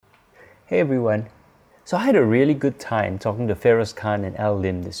Hey everyone. So I had a really good time talking to Feroz Khan and Al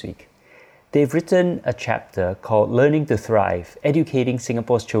Lim this week. They've written a chapter called Learning to Thrive, Educating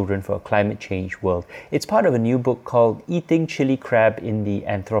Singapore's Children for a Climate Change World. It's part of a new book called Eating Chili Crab in the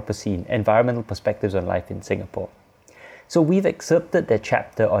Anthropocene, Environmental Perspectives on Life in Singapore. So we've excerpted their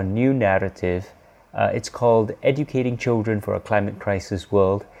chapter on New Narrative. It's called Educating Children for a Climate Crisis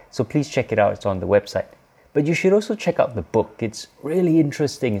World. So please check it out, it's on the website. But you should also check out the book. It's really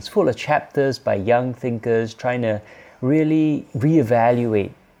interesting. It's full of chapters by young thinkers trying to really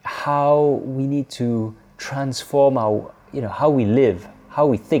reevaluate how we need to transform how we live, how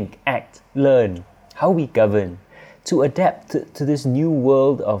we think, act, learn, how we govern to adapt to this new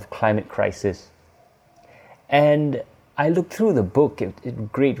world of climate crisis. And I looked through the book. It's a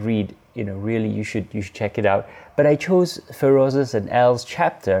great read. Really, you should check it out. But I chose Feroz's and Al's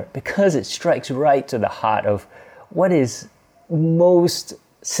chapter because it strikes right to the heart of what is most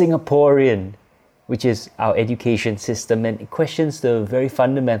Singaporean, which is our education system, and it questions the very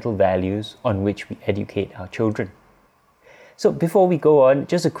fundamental values on which we educate our children. So before we go on,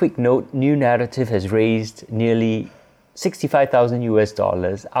 just a quick note, New Narrative has raised nearly 65,000 US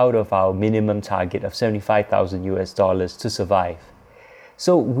dollars out of our minimum target of 75,000 US dollars to survive.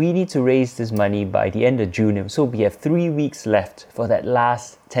 So we need to raise this money by the end of June. So we have 3 weeks left for that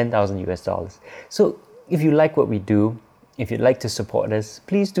last 10,000 US dollars. So if you like what we do, if you'd like to support us,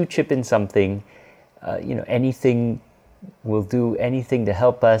 please do chip in something. Anything will do, anything to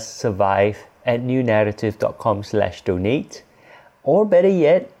help us survive at newnarrative.com/donate. Or better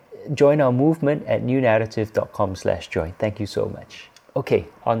yet, join our movement at newnarrative.com/join. Thank you so much. Okay,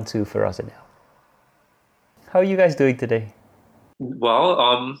 on to Feroz and Al. How are you guys doing today?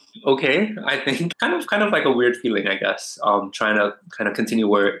 Well, okay. I think kind of like a weird feeling, I guess. Trying to kind of continue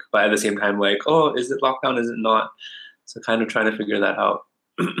work, but at the same time, like, oh, is it lockdown? Is it not? So kind of trying to figure that out.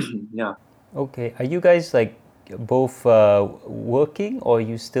 Yeah. Okay, are you guys like both working, or are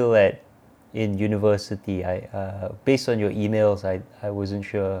you still in university? Based on your emails, I wasn't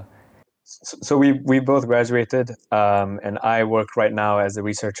sure. So we both graduated, and I work right now as a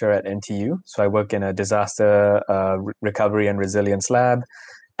researcher at NTU. So I work in a disaster recovery and resilience lab.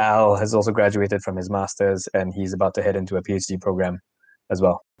 Al has also graduated from his master's, and he's about to head into a PhD program as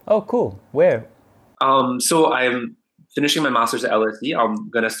well. Oh, cool. Where? So I'm finishing my master's at LSE. I'm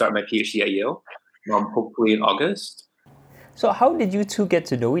gonna start my PhD at Yale, hopefully in August. So how did you two get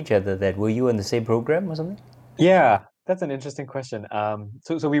to know each other then? Were you in the same program or something? Yeah, that's an interesting question.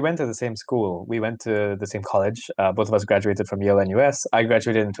 So we went to the same school. We went to the same college. Both of us graduated from Yale NUS. I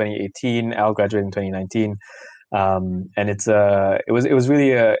graduated in 2018. Al graduated in 2019. And it was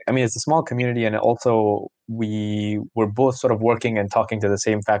really it's a small community, and also we were both sort of working and talking to the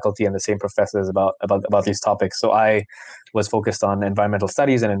same faculty and the same professors about these topics. So I was focused on environmental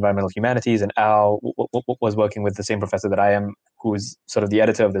studies and environmental humanities, and Al was working with the same professor that I am, who's sort of the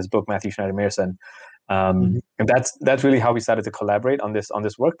editor of this book, Matthew Schneider-Meerson. And that's really how we started to collaborate on this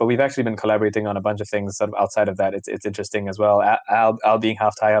work. But we've actually been collaborating on a bunch of things sort of outside of that. It's interesting as well. Al being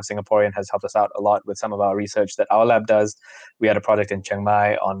half Thai, half Singaporean, has helped us out a lot with some of our research that our lab does. We had a project in Chiang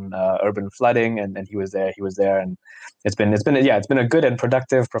Mai on urban flooding, and he was there, and it's been a good and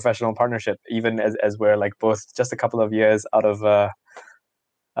productive professional partnership, even as we're like both just a couple of years out of the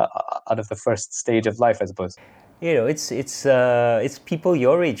first stage of life, I suppose. It's people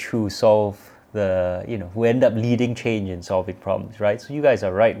your age who solve who end up leading change and solving problems, right? So you guys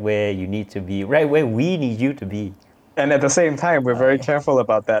are right where you need to be, right where we need you to be. And at the same time, we're very careful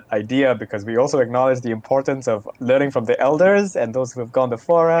about that idea, because we also acknowledge the importance of learning from the elders and those who have gone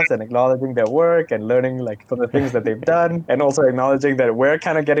before us, and acknowledging their work and learning like from the things that they've done, and also acknowledging that we're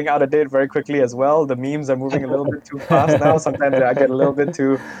kind of getting out of date very quickly as well. The memes are moving a little bit too fast now. Sometimes I get a little bit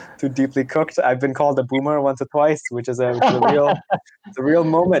too deeply cooked. I've been called a boomer once or twice, which is a real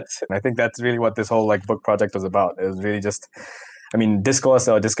moment. And I think that's really what this whole like book project was about. It was really just, discourse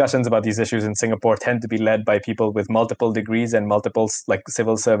or discussions about these issues in Singapore tend to be led by people with multiple degrees and multiple like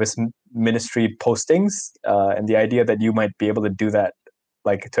civil service ministry postings, and the idea that you might be able to do that,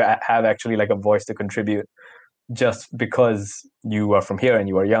 like to have actually like a voice to contribute just because you are from here and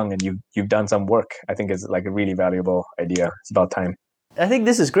you are young and you've done some work, I think is like a really valuable idea. It's about time. I think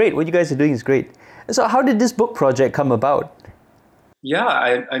this is great. What you guys are doing is great. So how did this book project come about? Yeah,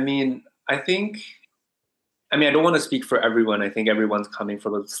 I don't want to speak for everyone. I think everyone's coming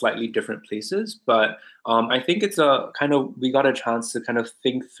from slightly different places, but I think it's we got a chance to kind of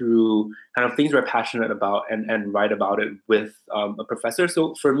think through kind of things we're passionate about and write about it with a professor.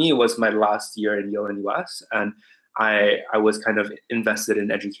 So for me, it was my last year in Yale and US, and I was kind of invested in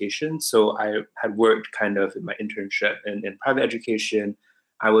education. So I had worked kind of in my internship in private education.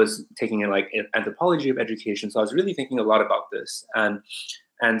 I was taking like anthropology of education. So I was really thinking a lot about this.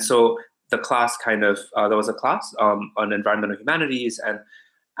 And so the class kind of, there was a class on environmental humanities,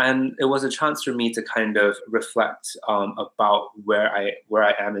 and it was a chance for me to kind of reflect about where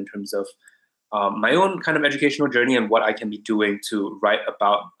I am in terms of my own kind of educational journey and what I can be doing to write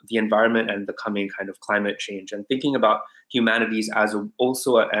about the environment and the coming kind of climate change, and thinking about humanities as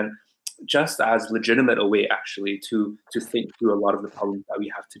and just as legitimate a way actually to think through a lot of the problems that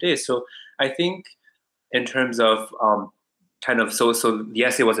we have today. So I think in terms of so the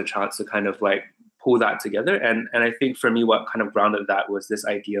essay was a chance to kind of like pull that together, and I think for me what kind of grounded that was this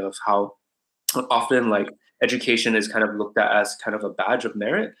idea of how often like education is kind of looked at as kind of a badge of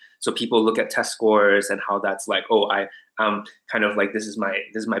merit. So people look at test scores and how that's like, oh, I kind of like this is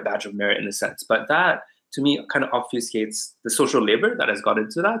my badge of merit in a sense. But that to me kind of obfuscates the social labor that has got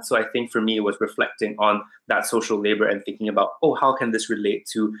into that. So I think for me it was reflecting on that social labor and thinking about, oh, how can this relate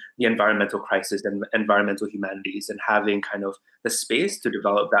to the environmental crisis and environmental humanities, and having kind of the space to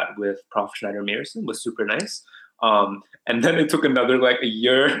develop that with Prof. Schneider-Meyerson was super nice. And then it took another like a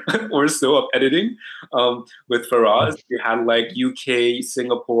year or so of editing with Faraz. We had like UK,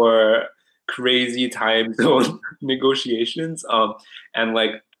 Singapore, crazy time zone negotiations, and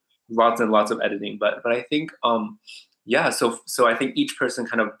like lots and lots of editing. But I think so I think each person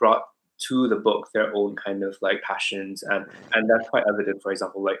kind of brought to the book their own kind of like passions, and that's quite evident. For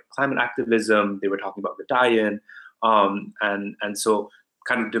example, like climate activism, they were talking about the die-in, and so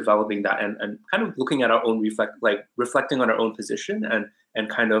kind of developing that and kind of looking at our own reflecting on our own position, and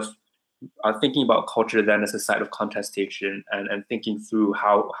kind of thinking about culture then as a site of contestation, and thinking through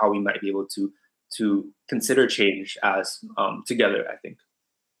how we might be able to consider change as together, I think.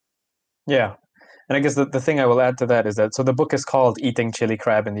 Yeah. And I guess the thing I will add to that is that, so the book is called Eating Chili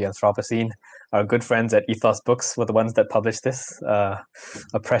Crab in the Anthropocene. Our good friends at Ethos Books were the ones that published this, a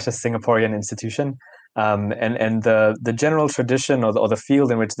precious Singaporean institution. And the general tradition or the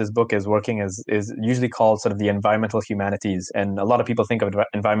field in which this book is working is usually called sort of the environmental humanities. And a lot of people think of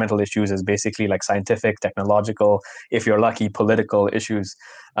environmental issues as basically like scientific, technological, if you're lucky, political issues.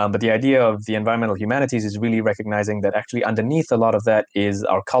 But the idea of the environmental humanities is really recognizing that actually underneath a lot of that is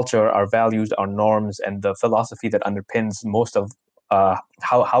our culture, our values, our norms, and the philosophy that underpins most of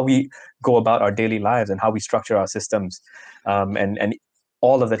how we go about our daily lives and how we structure our systems. And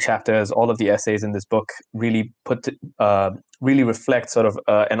all of the chapters, all of the essays in this book really really reflect sort of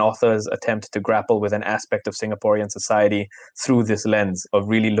an author's attempt to grapple with an aspect of Singaporean society through this lens of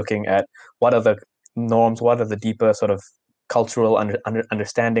really looking at what are the norms, what are the deeper sort of cultural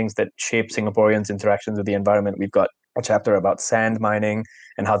understandings that shape Singaporeans' interactions with the environment. We've got a chapter about sand mining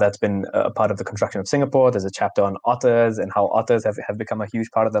and how that's been a part of the construction of Singapore. There's a chapter on otters and how otters have become a huge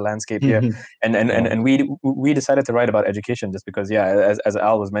part of the landscape here. And we decided to write about education just because, as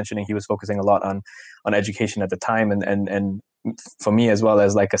Al was mentioning, he was focusing a lot on education at the time, and for me as well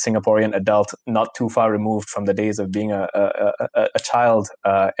as like a Singaporean adult, not too far removed from the days of being a child,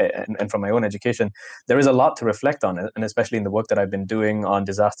 and from my own education, there is a lot to reflect on, and especially in the work that I've been doing on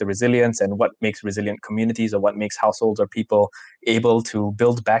disaster resilience and what makes resilient communities or what makes households or people able to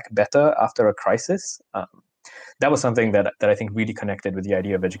build back better after a crisis. That was something that I think really connected with the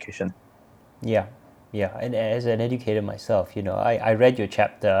idea of education. Yeah. And as an educator myself, I read your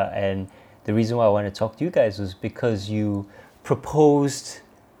chapter, and the reason why I want to talk to you guys was because you proposed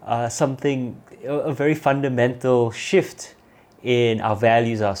something, a very fundamental shift in our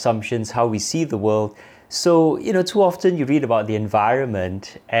values, our assumptions, how we see the world. So, too often you read about the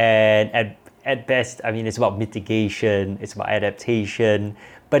environment, and at best, I mean, it's about mitigation, it's about adaptation,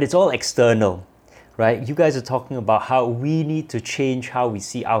 but it's all external, right? You guys are talking about how we need to change how we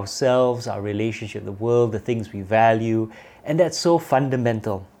see ourselves, our relationship with the world, the things we value, and that's so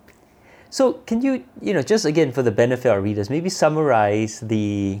fundamental. So can you, just again for the benefit of our readers, maybe summarize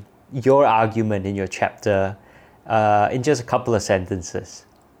your argument in your chapter in just a couple of sentences?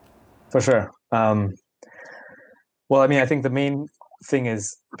 For sure. Well, I mean, I think the main thing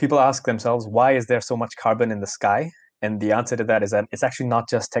is people ask themselves, why is there so much carbon in the sky? And the answer to that is that it's actually not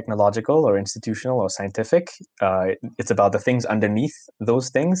just technological or institutional or scientific. It's about the things underneath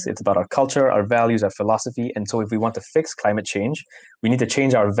those things. It's about our culture, our values, our philosophy. And so if we want to fix climate change, we need to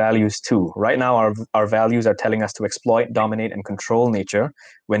change our values too. Right now, our values are telling us to exploit, dominate, and control nature,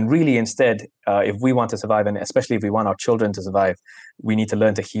 when really instead, if we want to survive, and especially if we want our children to survive, we need to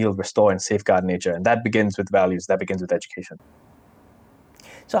learn to heal, restore, and safeguard nature. And that begins with values. That begins with education.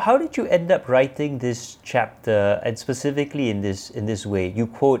 So how did you end up writing this chapter, and specifically in this way? You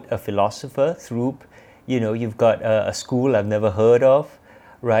quote a philosopher, Throop. You've got a school I've never heard of,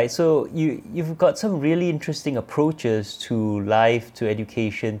 Right. So you've got some really interesting approaches to life, to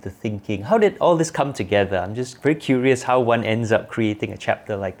education, to thinking. How did all this come together? I'm just very curious how one ends up creating a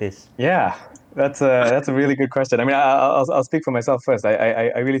chapter like this. Yeah, that's a really good question. I mean, I'll speak for myself first.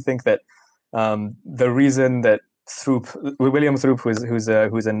 I really think that the reason that William Throop, who's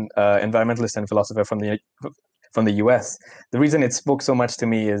an environmentalist and philosopher from the US, the reason it spoke so much to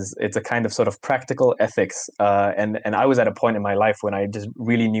me is it's a kind of sort of practical ethics. And I was at a point in my life when I just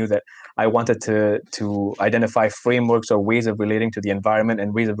really knew that I wanted to identify frameworks or ways of relating to the environment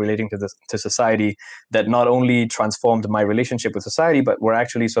and ways of relating to society that not only transformed my relationship with society, but were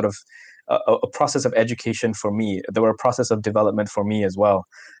actually sort of a process of education for me. They were a process of development for me as well.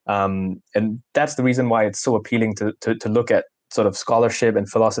 And that's the reason why it's so appealing to look at sort of scholarship and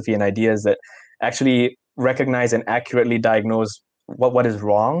philosophy and ideas that actually recognize and accurately diagnose what is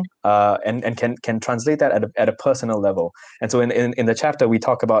wrong, and can translate that at a personal level. And so in the chapter, we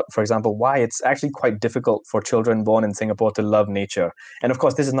talk about, for example, why it's actually quite difficult for children born in Singapore to love nature. And of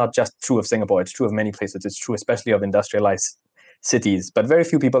course, this is not just true of Singapore, it's true of many places. It's true especially of industrialized cities. But very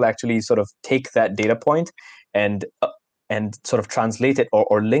few people actually sort of take that data point and sort of translate it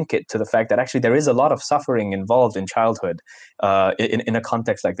or link it to the fact that actually there is a lot of suffering involved in childhood, in a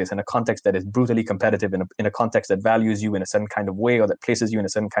context like this, in a context that is brutally competitive, in a context that values you in a certain kind of way or that places you in a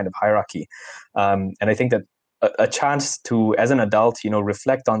certain kind of hierarchy. And I think that a chance to, as an adult,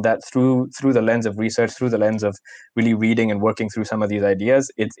 reflect on that through the lens of research, through the lens of really reading and working through some of these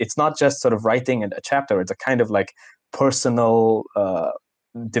ideas. It's not just sort of writing a chapter. It's a kind of like personal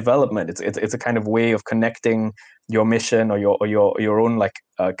development. It's a kind of way of connecting your mission or your own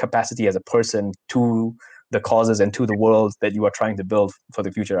capacity as a person to the causes and to the world that you are trying to build for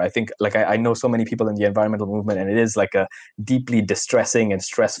the future. I think I know so many people in the environmental movement, and it is like a deeply distressing and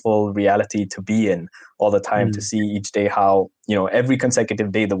stressful reality to be in all the time, to see each day how, every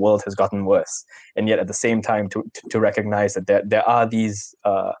consecutive day the world has gotten worse. And yet at the same time to recognize that there are these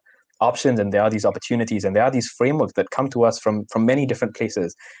options and there are these opportunities and there are these frameworks that come to us from many different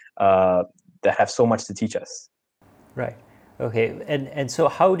places that have so much to teach us. Right. Okay. And so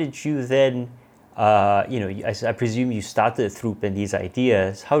how did you then, I presume you started Throop and these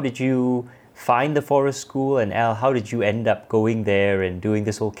ideas. How did you find the Forest School, and Al, how did you end up going there and doing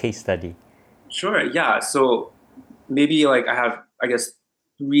this whole case study? Sure. Yeah. So maybe I have, I guess,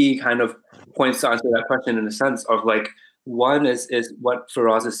 three kind of points to answer that question, in a sense of one is what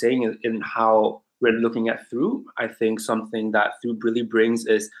Feroz is saying in how we're looking at Throop. I think something that Throop really brings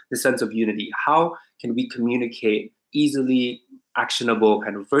is the sense of unity. How can we communicate easily actionable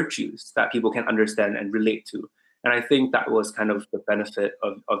kind of virtues that people can understand and relate to? And I think that was kind of the benefit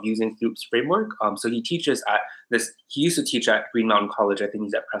of using Throop's framework. So he teaches he used to teach at Green Mountain College. I think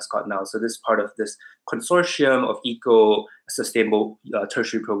he's at Prescott now. So this is part of this consortium of eco-sustainable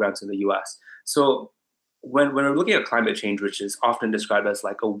tertiary programs in the US. So when we're looking at climate change, which is often described as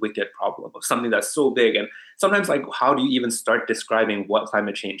a wicked problem of something that's so big, and sometimes how do you even start describing what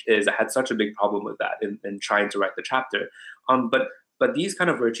climate change is? I had such a big problem with that in trying to write the chapter. But these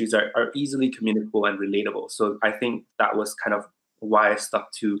kind of virtues are easily communicable and relatable. So I think that was kind of why I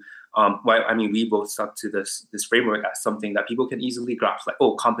stuck to we both stuck to this framework as something that people can easily grasp,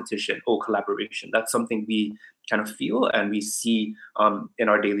 competition, collaboration. That's something we kind of feel and we see in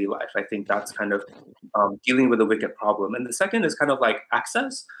our daily life. I think that's kind of dealing with a wicked problem. And the second is kind of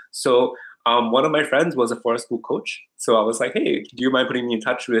access. So one of my friends was a Forest School coach. So I was like, hey, do you mind putting me in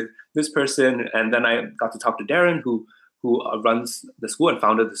touch with this person? And then I got to talk to Darren, who runs the school and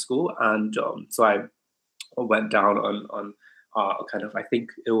founded the school. And so I went down on I think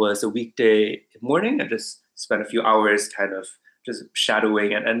it was a weekday morning, and just spent a few hours kind of just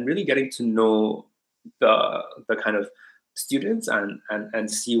shadowing and really getting to know the kind of students and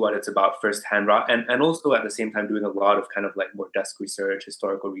see what it's about firsthand, and also at the same time doing a lot of kind of more desk research,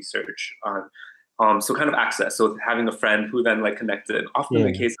 historical research on so kind of access. So having a friend who then connected, often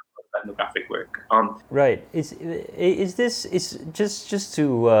the case of ethnographic work. Right. Is this just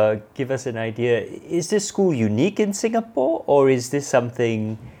to give us an idea? Is this school unique in Singapore, or is this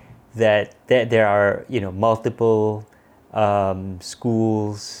something that there are multiple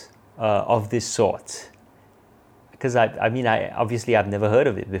schools of this sort? Because I've never heard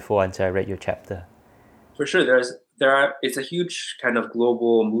of it before until I read your chapter. For sure, it's a huge kind of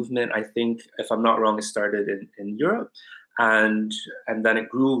global movement. I think, if I'm not wrong, it started in Europe. And then it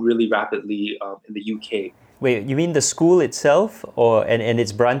grew really rapidly in the UK. Wait, you mean the school itself, or and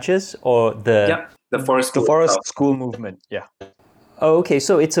its branches, or the Forest School? The Forest School movement, yeah. Oh, okay.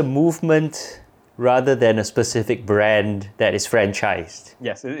 So it's a movement rather than a specific brand that is franchised.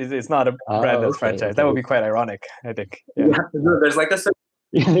 Yes, it's not a brand that's franchised. That would be quite ironic, I think. Yeah. There's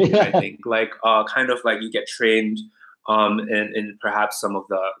I think kind of like you get trained in perhaps some of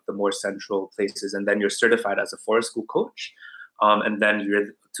the more central places, and then you're certified as a forest school coach, and then you're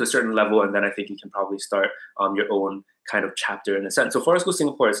to a certain level, and then I think you can probably start your own kind of chapter in a sense. So Forest School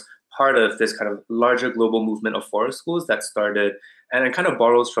Singapore is part of this kind of larger global movement of forest schools that started, and it kind of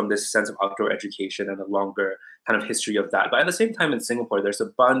borrows from this sense of outdoor education and a longer kind of history of that. But at the same time, in Singapore, there's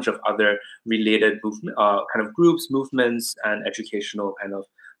a bunch of other related movement, kind of groups, movements, and educational kind of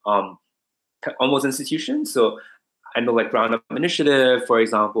almost institutions. So I know like Ground Up Initiative, for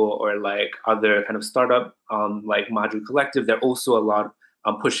example, or like other kind of startup like Maju Collective. They're also a lot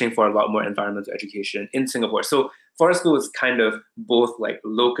pushing for a lot more environmental education in Singapore. So Forest School is kind of both like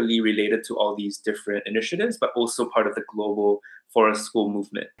locally related to all these different initiatives, but also part of the global forest school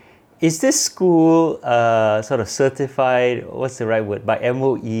movement. Is this school sort of certified, what's the right word, by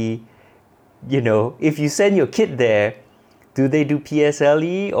MOE? You know, if you send your kid there, do they do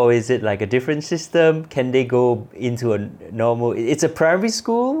PSLE or is it like a different system? Can they go into a normal, it's a primary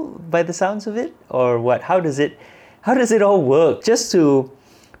school by the sounds of it, or what? How does it all work? Just to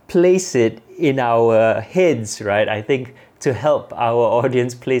place it in our heads, right? I think to help our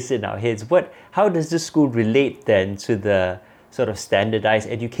audience place it in our heads, how does this school relate then to the sort of standardized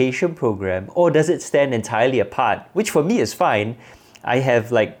education program, or does it stand entirely apart? Which for me is fine. I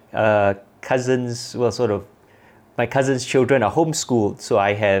have like cousins, well, sort of my cousins' children are homeschooled, so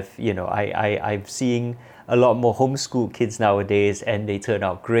I have, I'm seeing a lot more homeschool kids nowadays, and they turn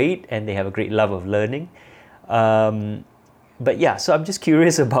out great, and they have a great love of learning. But yeah, so I'm just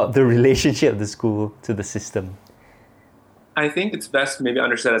curious about the relationship of the school to the system. I think it's best maybe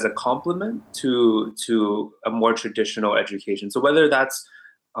understood as a complement to a more traditional education. So whether that's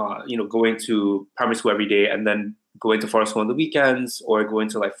going to primary school every day and then going to forest school on the weekends, or going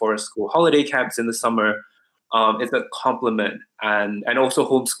to like forest school holiday camps in the summer, it's a complement. And also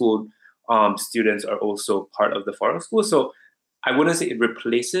homeschooled students are also part of the forest school. So I wouldn't say it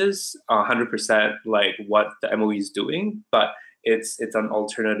replaces 100% like what the MOE is doing, but it's an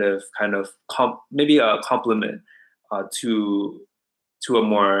alternative kind of maybe a complement to a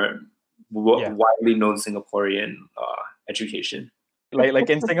more widely known Singaporean education. Like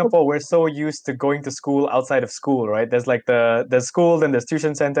in Singapore, we're so used to going to school outside of school, right? There's like there's school, then there's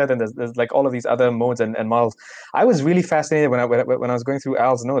tuition center, then there's like all of these other modes and models. I was really fascinated when I was going through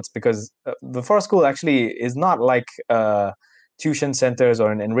Al's notes, because the forest school actually is not like tuition centers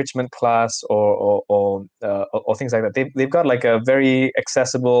or an enrichment class or things like that. They've got like a very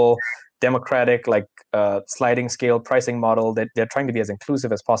accessible, democratic, like sliding scale pricing model that they're trying to be as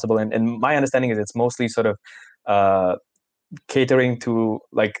inclusive as possible. And my understanding is it's mostly sort of catering to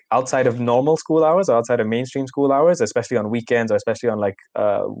like outside of normal school hours or outside of mainstream school hours, especially on weekends or especially on like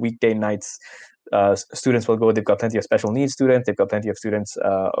weekday nights. Students will go. They've got plenty of special needs students. They've got plenty of students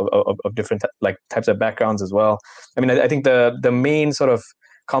of different like types of backgrounds as well. I mean, I think the main sort of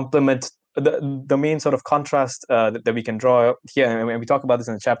complement, the main sort of contrast that we can draw here, and we talk about this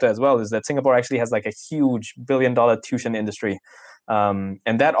in the chapter as well, is that Singapore actually has like a huge billion-dollar tuition industry. And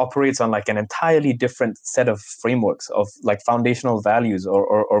that operates on like an entirely different set of frameworks of like foundational values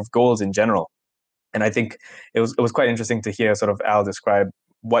or of goals in general. And I think it was quite interesting to hear sort of Al describe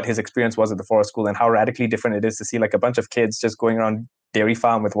what his experience was at the forest school and how radically different it is to see like a bunch of kids just going around dairy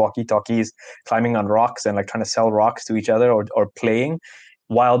farm with walkie-talkies, climbing on rocks and like trying to sell rocks to each other or playing,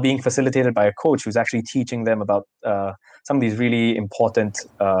 while being facilitated by a coach who's actually teaching them about some of these really important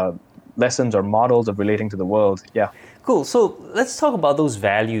lessons or models of relating to the world. Yeah. Cool. So let's talk about those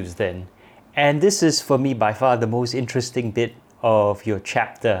values then. And this is for me by far the most interesting bit of your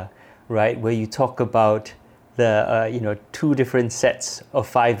chapter, right? Where you talk about the two different sets of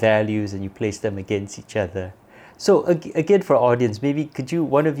 5 values and you place them against each other. So again, for our audience, maybe could you,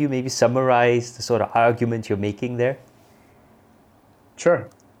 one of you maybe summarize the sort of argument you're making there? Sure.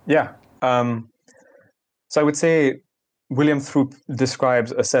 Yeah. So I would say William Throop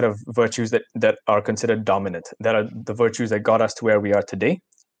describes a set of virtues that are considered dominant, that are the virtues that got us to where we are today.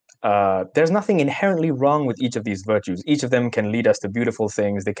 There's nothing inherently wrong with each of these virtues. Each of them can lead us to beautiful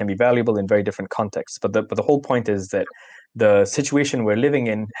things. They can be valuable in very different contexts. But the whole point is that the situation we're living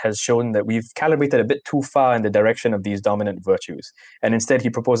in has shown that we've calibrated a bit too far in the direction of these dominant virtues. And instead, he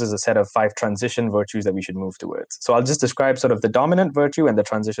proposes a set of 5 transition virtues that we should move towards. So I'll just describe sort of the dominant virtue and the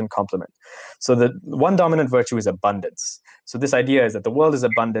transition complement. So the one dominant virtue is abundance. So this idea is that the world is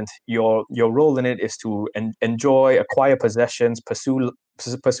abundant. Your role in it is to enjoy, acquire possessions, pursue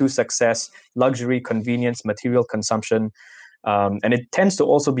success, luxury, convenience, material consumption. And it tends to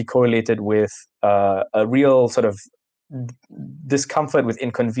also be correlated with a real sort of discomfort with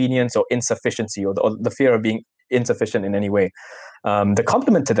inconvenience or insufficiency or the fear of being insufficient in any way. The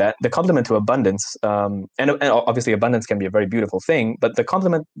complement to that, the complement to abundance, and obviously abundance can be a very beautiful thing, but the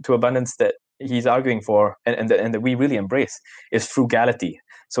complement to abundance that he's arguing for and that we really embrace is frugality.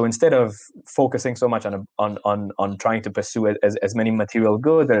 So instead of focusing so much on trying to pursue as many material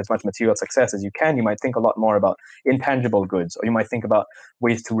goods or as much material success as you can, you might think a lot more about intangible goods, or you might think about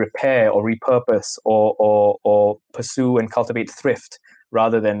ways to repair or repurpose or pursue and cultivate thrift,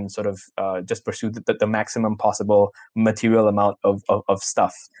 rather than sort of just pursue the maximum possible material amount of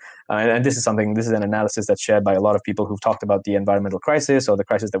stuff. And this is an analysis that's shared by a lot of people who've talked about the environmental crisis or the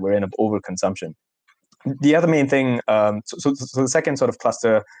crisis that we're in of overconsumption. The other main thing, so the second sort of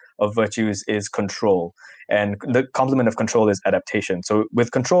cluster of virtues is control. And the complement of control is adaptation. So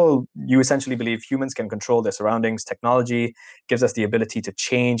with control, you essentially believe humans can control their surroundings. Technology gives us the ability to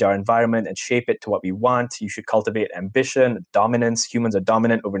change our environment and shape it to what we want. You should cultivate ambition, dominance. Humans are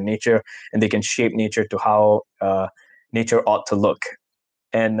dominant over nature, and they can shape nature to how nature ought to look.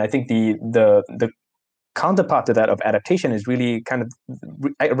 And I think the counterpart to that of adaptation is really kind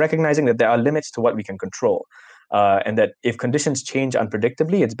of recognizing that there are limits to what we can control, and that if conditions change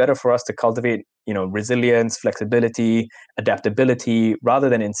unpredictably, it's better for us to cultivate, resilience, flexibility, adaptability, rather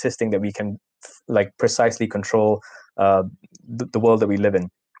than insisting that we can precisely control the world that we live in.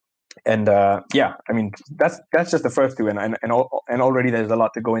 And I mean, that's just the first two, and already there's a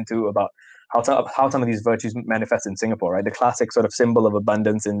lot to go into about how some of these virtues manifest in Singapore, right? The classic sort of symbol of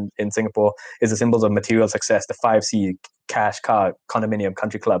abundance in Singapore is the symbols of material success, the 5C: cash, car, condominium,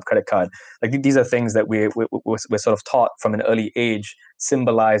 country club, credit card. Like these are things that we're sort of taught from an early age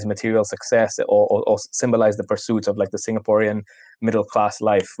symbolize material success, or symbolize the pursuits of like the Singaporean middle class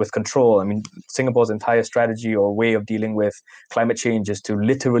life with control. I mean, Singapore's entire strategy or way of dealing with climate change is to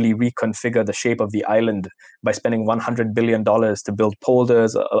literally reconfigure the shape of the island by spending $100 billion to build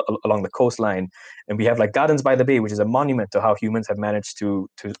polders along the coastline. And we have like Gardens by the Bay, which is a monument to how humans have managed to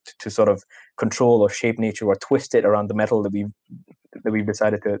sort of control or shape nature or twist it around the metal that we've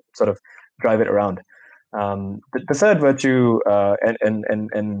decided to sort of drive it around. The third virtue,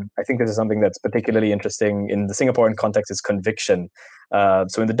 and I think this is something that's particularly interesting in the Singaporean context, is conviction.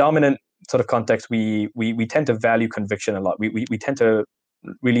 So in the dominant sort of context, we tend to value conviction a lot. We tend to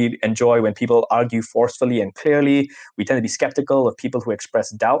really enjoy when people argue forcefully and clearly. We tend to be skeptical of people who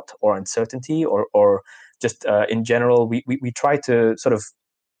express doubt or uncertainty, or just in general, we try to sort of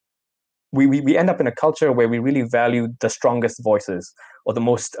we end up in a culture where we really value the strongest voices or the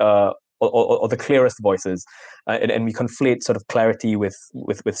most or the clearest voices, and we conflate sort of clarity with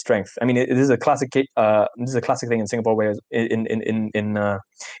strength. I mean, this is a classic thing in Singapore, where in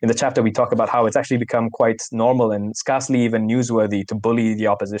the chapter we talk about how it's actually become quite normal and scarcely even newsworthy to bully the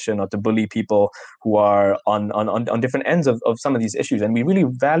opposition or to bully people who are on different ends of some of these issues. And we really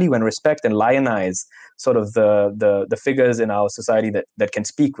value and respect and lionize sort of the figures in our society that can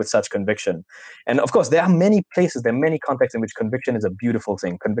speak with such conviction. And of course, there are many contexts in which conviction is a beautiful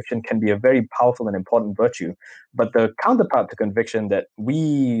thing. Conviction can be a very powerful and important virtue. But the counterpart to conviction that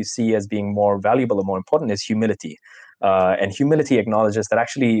we see as being more valuable or more important is humility. And humility acknowledges that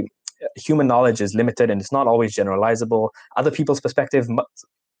actually human knowledge is limited and it's not always generalizable. Other people's perspectives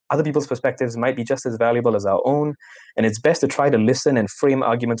might be just as valuable as our own, and it's best to try to listen and frame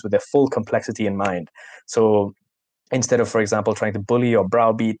arguments with their full complexity in mind. So instead of, for example, trying to bully or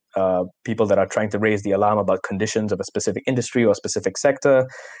browbeat people that are trying to raise the alarm about conditions of a specific industry or a specific sector,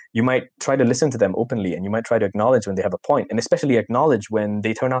 you might try to listen to them openly, and you might try to acknowledge when they have a point, and especially acknowledge when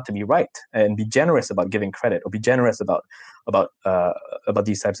they turn out to be right, and be generous about giving credit, or be generous about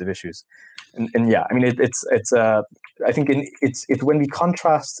these types of issues. And yeah, I mean, I think it's when we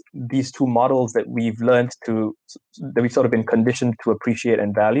contrast these two models that we've sort of been conditioned to appreciate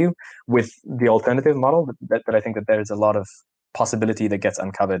and value with the alternative model that I think that there is a lot of possibility that gets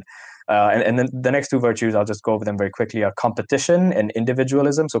uncovered. And then the next two virtues, I'll just go over them very quickly, are competition and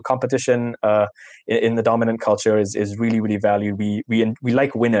individualism. So competition in the dominant culture is really, really valued. We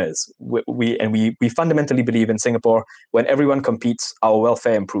like winners. We fundamentally believe in Singapore, when everyone competes, our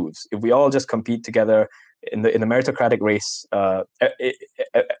welfare improves. If we all just compete together in the meritocratic race,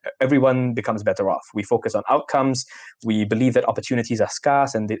 everyone becomes better off. We focus on outcomes. We believe that opportunities are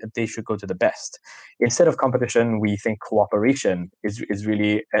scarce and they should go to the best. Instead of competition, we think cooperation is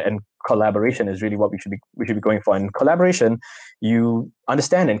really, and collaboration is really what we should be going for. In collaboration, you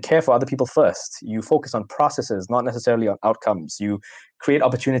understand and care for other people first. You focus on processes, not necessarily on outcomes. You create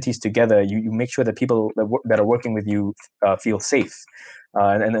opportunities together. You make sure that people that are working with you feel safe.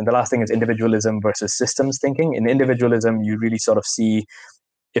 And then the last thing is individualism versus systems thinking. In individualism, you really sort of see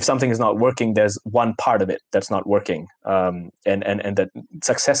if something is not working, there's one part of it that's not working, and that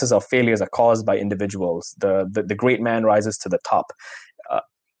successes or failures are caused by individuals. The great man rises to the top.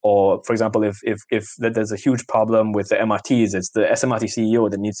 Or, for example, if there's a huge problem with the MRTs, it's the SMRT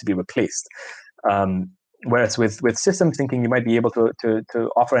CEO that needs to be replaced. Whereas with systems thinking, you might be able to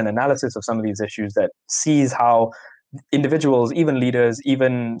offer an analysis of some of these issues that sees how individuals, even leaders,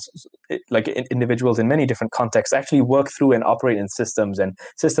 even like individuals in many different contexts, actually work through and operate in systems, and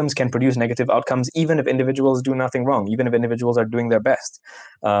systems can produce negative outcomes even if individuals do nothing wrong, even if individuals are doing their best.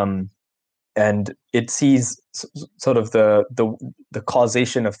 And it sees sort of the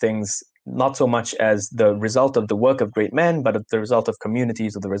causation of things not so much as the result of the work of great men, but the result of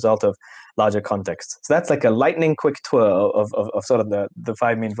communities or the result of larger contexts. So that's like a lightning quick tour of sort of the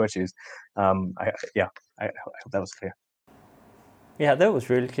five main virtues. I hope that was clear. Yeah, that was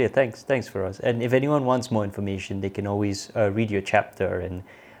really clear. Thanks, Feroz. And if anyone wants more information, they can always read your chapter, and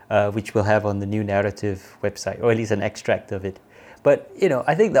which we'll have on the New Narrative website, or at least an extract of it. But,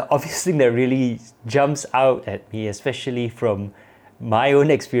 I think the obvious thing that really jumps out at me, especially from my own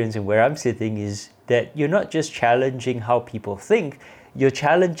experience and where I'm sitting, is that you're not just challenging how people think, you're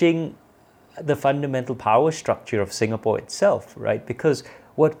challenging the fundamental power structure of Singapore itself, right? Because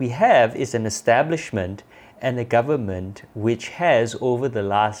what we have is an establishment and a government which has, over the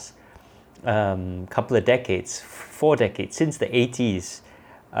last couple of decades, 4 decades, since the 80s,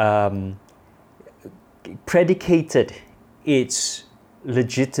 predicated its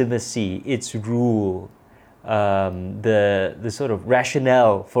legitimacy, its rule, the sort of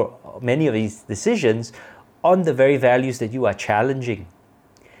rationale for many of these decisions on the very values that you are challenging.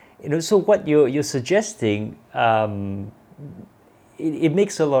 So what you're suggesting, it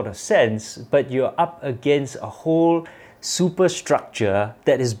makes a lot of sense, but you're up against a whole superstructure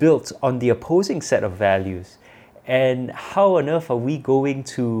that is built on the opposing set of values. And how on earth are we going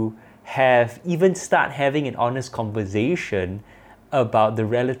to start having an honest conversation about the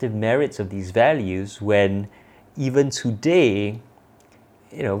relative merits of these values when even today,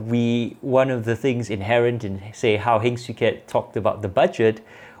 one of the things inherent in, say, how Heng Swee Keat talked about the budget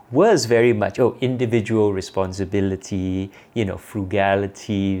was very much, individual responsibility,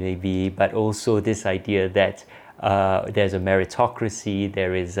 frugality maybe, but also this idea that there's a meritocracy,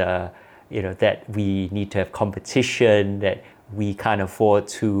 there is that we need to have competition, that we can't afford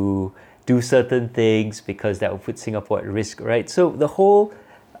to do certain things because that will put Singapore at risk, right? So the whole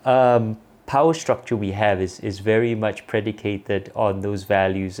power structure we have is very much predicated on those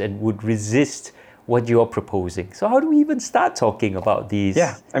values and would resist what you're proposing. So how do we even start talking about these?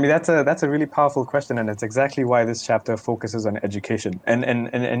 Yeah, I mean, that's a really powerful question, and it's exactly why this chapter focuses on education.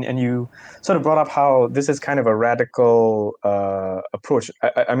 And you sort of brought up how this is kind of a radical approach.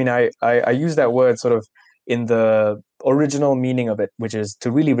 I use that word sort of in the original meaning of it, which is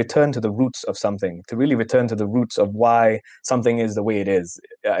to really return to the roots of something, to really return to the roots of why something is the way it is.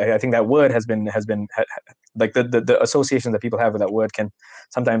 I think that word has been like the association that people have with that word can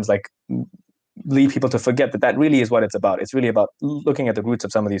sometimes like lead people to forget that really is what it's about. It's really about looking at the roots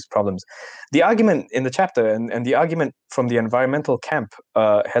of some of these problems. The argument in the chapter and the argument from the environmental camp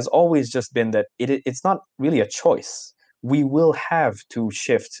has always just been that it's not really a choice. We will have to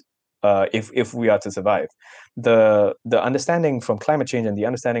shift if we are to survive. The understanding from climate change and the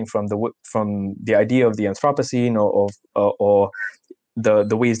understanding from the idea of the Anthropocene or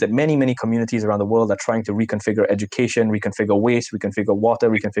the ways that many communities around the world are trying to reconfigure education, reconfigure waste, reconfigure water,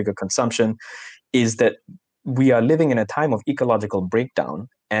 reconfigure consumption, is that we are living in a time of ecological breakdown.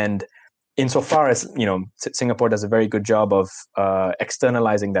 And insofar as Singapore does a very good job of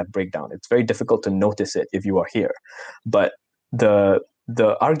externalizing that breakdown, it's very difficult to notice it if you are here. But the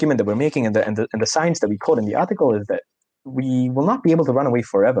argument that we're making and the science that we quote in the article is that we will not be able to run away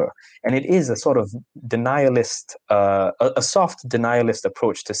forever. And it is a sort of denialist, a soft denialist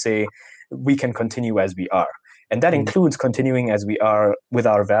approach to say we can continue as we are. And that includes continuing as we are with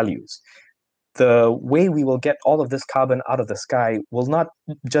our values. The way we will get all of this carbon out of the sky will not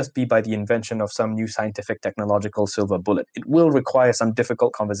just be by the invention of some new scientific technological silver bullet. It will require some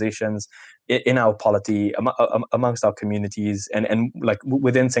difficult conversations in our polity, amongst our communities, and like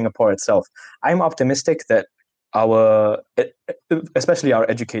within Singapore itself. I'm optimistic that especially our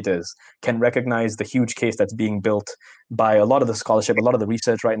educators, can recognize the huge case that's being built by a lot of the scholarship, a lot of the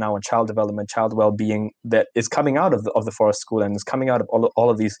research right now on child development, child well-being that is coming out of the Forest School and is coming out of all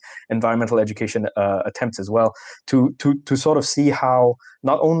of these environmental education attempts as well, to sort of see how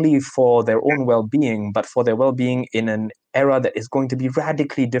not only for their own well-being, but for their well-being in an era that is going to be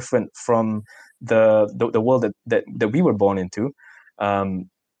radically different from the world that we were born into.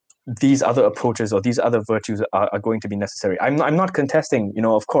 these other approaches or these other virtues are going to be necessary. I'm not contesting,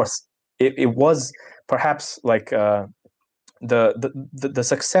 of course, it was perhaps like the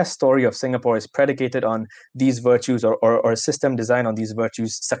success story of Singapore is predicated on these virtues or a system designed on these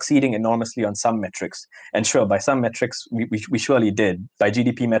virtues succeeding enormously on some metrics. And sure, by some metrics, we surely did. By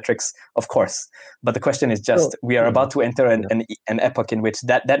GDP metrics, of course. But the question is just, we are about to enter an epoch in which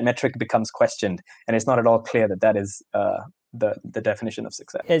that metric becomes questioned. And it's not at all clear that is the definition of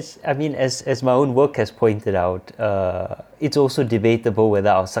success. As my own work has pointed out, it's also debatable whether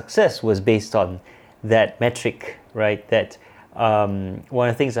our success was based on that metric, right? That one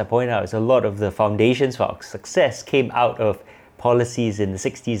of the things I point out is a lot of the foundations for our success came out of policies in the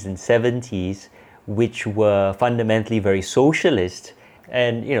 60s and 70s, which were fundamentally very socialist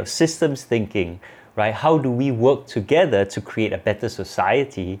and systems thinking, right? How do we work together to create a better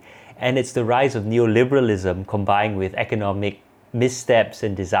society? And it's the rise of neoliberalism combined with economic missteps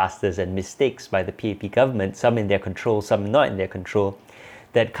and disasters and mistakes by the PAP government, some in their control, some not in their control,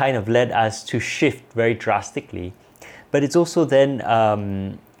 that kind of led us to shift very drastically. But it's also then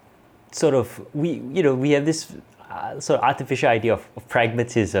we have this sort of artificial idea of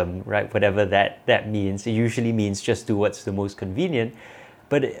pragmatism, right? Whatever that means. It usually means just do what's the most convenient.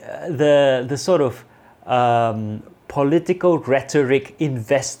 But the sort of political rhetoric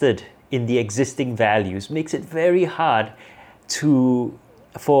invested in the existing values makes it very hard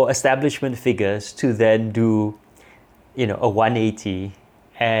for establishment figures to then do a 180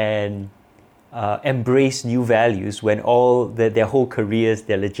 and embrace new values when all their whole careers,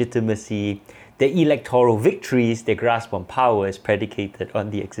 their legitimacy, their electoral victories, their grasp on power is predicated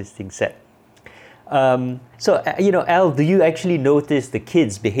on the existing set. Al, do you actually notice the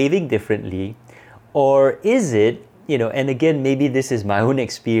kids behaving differently? Or is it, and again, maybe this is my own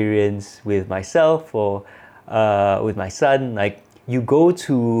experience with myself or with my son, like you go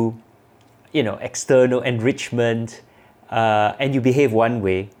to, external enrichment and you behave one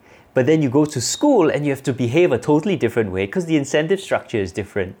way, but then you go to school and you have to behave a totally different way because the incentive structure is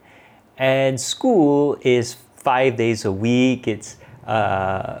different. And school is 5 days a week. It's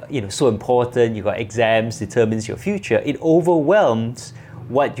so important. You got exams, determines your future. It overwhelms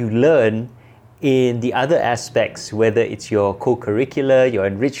what you learn in the other aspects, whether it's your co-curricular, your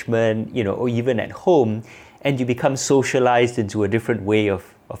enrichment, or even at home, and you become socialized into a different way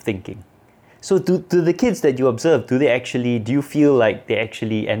of thinking. So do the kids that you observe, do you feel like they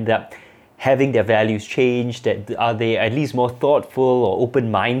actually end up having their values changed? Are they at least more thoughtful or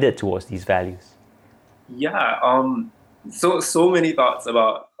open-minded towards these values? Yeah, so many thoughts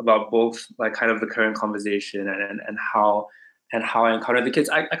about both like kind of the current conversation and how I encounter the kids.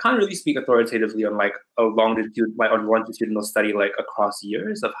 I can't really speak authoritatively on like a longitudinal study like across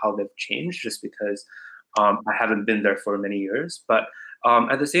years of how they've changed, just because I haven't been there for many years. But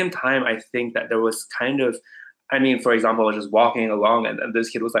at the same time, I think that there was kind of, for example, I was just walking along and this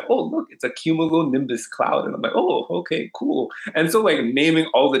kid was like, oh, look, it's a cumulonimbus cloud. And I'm like, oh, okay, cool. And so like naming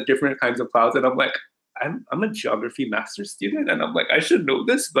all the different kinds of clouds. And I'm like, I'm a geography master's student. And I'm like, I should know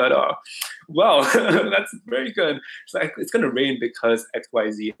this, but wow, that's very good. It's like, it's going to rain because X,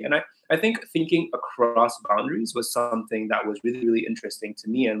 Y, Z. And I think thinking across boundaries was something that was really, really interesting to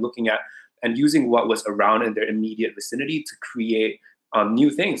me, and looking at and using what was around in their immediate vicinity to create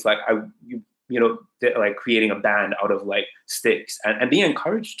new things, like like creating a band out of like sticks and being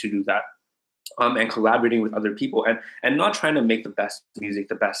encouraged to do that, and collaborating with other people and not trying to make the best music,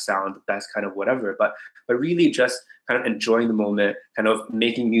 the best sound, the best kind of whatever, but really just kind of enjoying the moment, kind of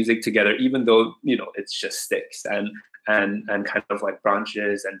making music together, even though it's just sticks and kind of like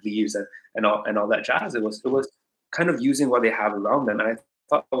branches and leaves and all that jazz. It was kind of using what they have around them, and I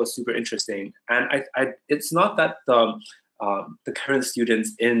thought that was super interesting. And I it's not that the current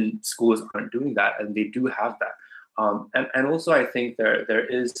students in schools aren't doing that, and they do have that. And also, I think there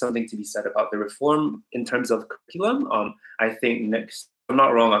is something to be said about the reform in terms of curriculum. I think I'm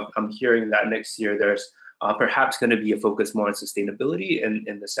not wrong, I'm hearing that next year there's perhaps going to be a focus more on sustainability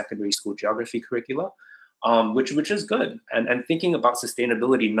in the secondary school geography curricula, which is good. And thinking about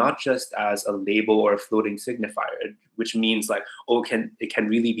sustainability not just as a label or a floating signifier, which means like, it can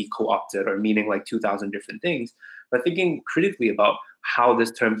really be co-opted or meaning like 2,000 different things, but thinking critically about how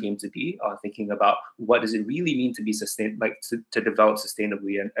this term came to be, thinking about what does it really mean to be to develop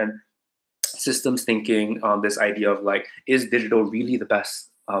sustainably, and systems thinking, this idea of like, is digital really the best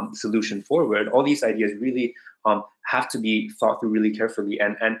solution forward? All these ideas really have to be thought through really carefully.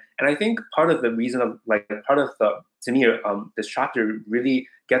 And I think part of the reason of to me, this chapter really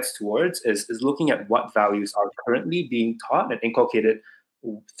gets towards is looking at what values are currently being taught and inculcated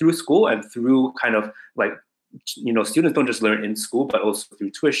through school and through kind of like students don't just learn in school, but also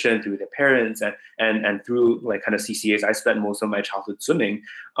through tuition, through their parents, and through like kind of CCAs. I spent most of my childhood swimming,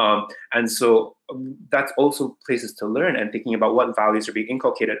 and so that's also places to learn and thinking about what values are being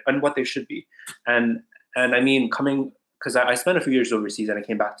inculcated and what they should be. And I mean, because I spent a few years overseas and I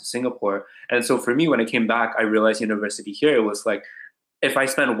came back to Singapore, and so for me, when I came back, I realized university here, it was like, if I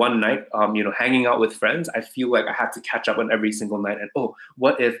spent one night, hanging out with friends, I feel like I had to catch up on every single night. And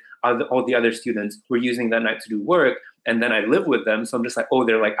what if all the other students were using that night to do work, and then I live with them? So I'm just like,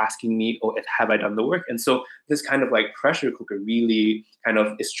 they're like asking me, have I done the work? And so this kind of like pressure cooker really kind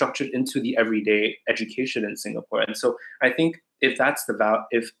of is structured into the everyday education in Singapore. And so I think if that's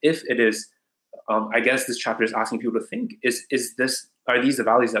if it is, I guess this chapter is asking people to think: are these the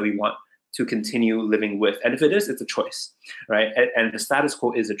values that we want to continue living with? And if it is, it's a choice, right? And the status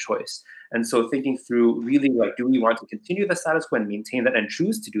quo is a choice. And so thinking through really like, do we want to continue the status quo and maintain that and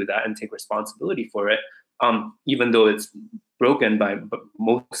choose to do that and take responsibility for it, even though it's broken by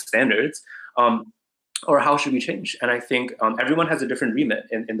most standards, or how should we change? And I think everyone has a different remit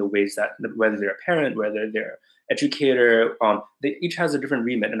in the ways that, whether they're a parent, whether they're educator, they each has a different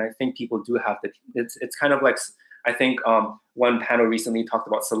remit. And I think people do have it's kind of like, I think one panel recently talked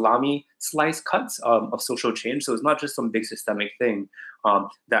about salami slice cuts of social change. So it's not just some big systemic thing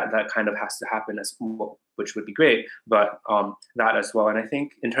that kind of has to happen as well, which would be great, but that as well. And I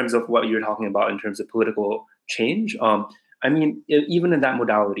think in terms of what you're talking about in terms of political change, I mean, even in that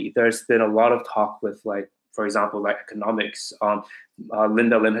modality, there's been a lot of talk with, like, for example, like economics.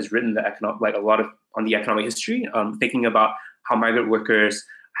 Linda Lim has written a lot of on the economic history, thinking about how migrant workers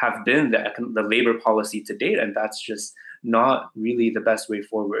have been the labor policy to date, and that's just not really the best way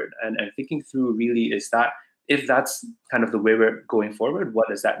forward. And thinking through really is that if that's kind of the way we're going forward, what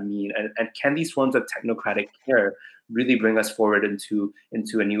does that mean? And can these forms of technocratic care really bring us forward into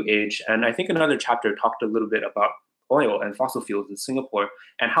a new age? And I think another chapter talked a little bit about oil and fossil fuels in Singapore,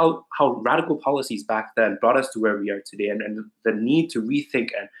 and how radical policies back then brought us to where we are today, and the need to rethink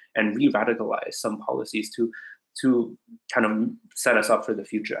and re-radicalize some policies to kind of set us up for the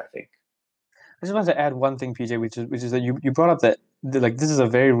future, I think. I just want to add one thing, PJ, which is that you brought up that like this is a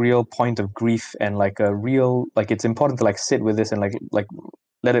very real point of grief, and like a real, like, it's important to like sit with this and like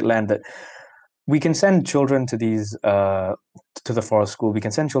let it land, that we can send children to these to the forest school. We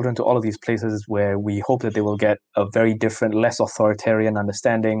can send children to all of these places where we hope that they will get a very different, less authoritarian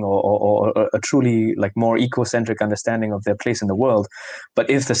understanding, or a truly like more ecocentric understanding of their place in the world. But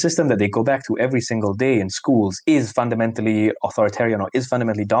if the system that they go back to every single day in schools is fundamentally authoritarian, or is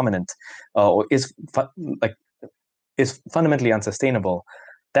fundamentally dominant, or is fundamentally unsustainable,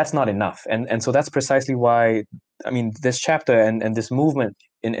 that's not enough. And so that's precisely why, I mean, this chapter and this movement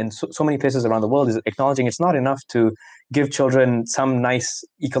in so many places around the world is acknowledging it's not enough to give children some nice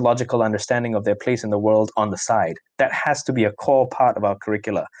ecological understanding of their place in the world on the side. That has to be a core part of our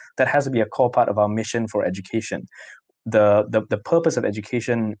curricula. That has to be a core part of our mission for education. The purpose of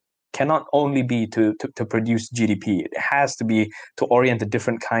education cannot only be to produce GDP. It has to be to orient a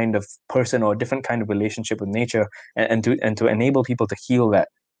different kind of person or a different kind of relationship with nature, and to enable people to heal that.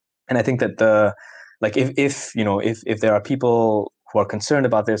 And I think that if there are people who are concerned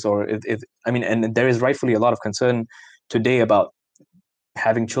about this, or and there is rightfully a lot of concern today about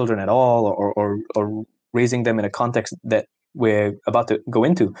having children at all, or raising them in a context that we're about to go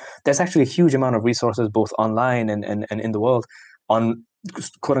into, there's actually a huge amount of resources both online and in the world on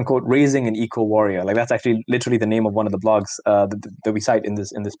quote unquote raising an eco warrior. Like, that's actually literally the name of one of the blogs that we cite in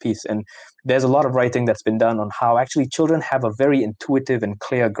this piece. And there's a lot of writing that's been done on how actually children have a very intuitive and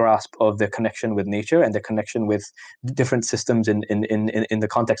clear grasp of their connection with nature and their connection with different systems in the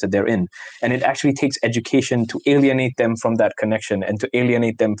context that they're in. And it actually takes education to alienate them from that connection, and to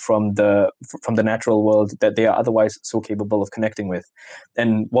alienate them from the natural world that they are otherwise so capable of connecting with.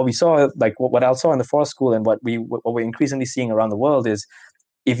 And what we saw, like what I saw in the forest school, and what we're increasingly seeing around the world, is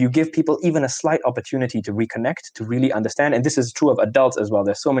if you give people even a slight opportunity to reconnect, to really understand, and this is true of adults as well.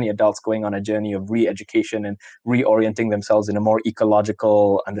 There's so many adults going on a journey of re-education and reorienting themselves in a more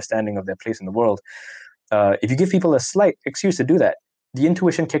ecological understanding of their place in the world. If you give people a slight excuse to do that, the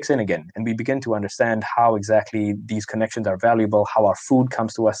intuition kicks in again, and we begin to understand how exactly these connections are valuable, how our food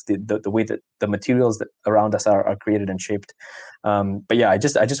comes to us, the way that the materials that around us are created and shaped. But yeah, I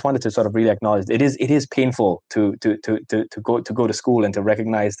just wanted to sort of really acknowledge it is painful to go to school and to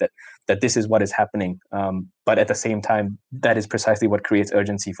recognize that this is what is happening. But at the same time, that is precisely what creates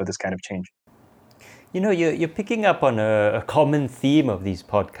urgency for this kind of change. You're picking up on a common theme of these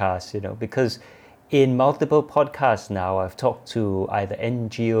podcasts, because in multiple podcasts now, I've talked to either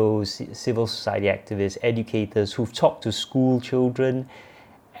NGOs, civil society activists, educators who've talked to school children,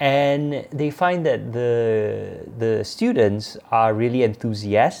 And they find that the students are really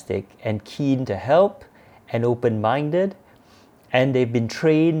enthusiastic and keen to help and open-minded, and they've been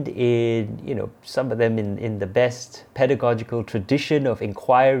trained in, some of them in the best pedagogical tradition of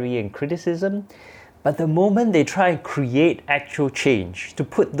inquiry and criticism. But the moment they try and create actual change, to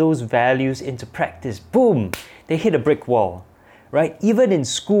put those values into practice, boom, they hit a brick wall, right? Even in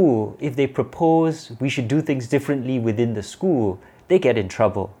school, if they propose we should do things differently within the school, they get in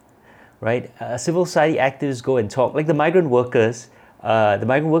trouble, right? Civil society activists go and talk, like the migrant worker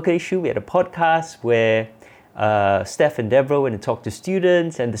issue. We had a podcast where Steph and Deborah went and talked to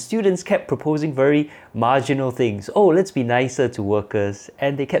students, and the students kept proposing very marginal things. Oh, let's be nicer to workers.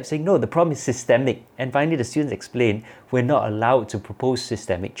 And they kept saying, no, the problem is systemic. And finally, the students explained, we're not allowed to propose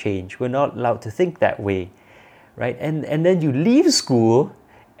systemic change. We're not allowed to think that way, right? And then you leave school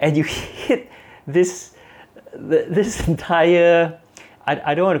and you hit this entire,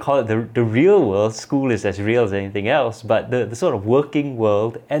 I don't want to call it the real world. School is as real as anything else, but the sort of working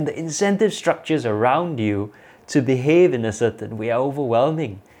world and the incentive structures around you to behave in a certain way are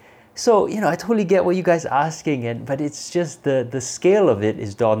overwhelming. So, I totally get what you guys are asking, but it's just the scale of it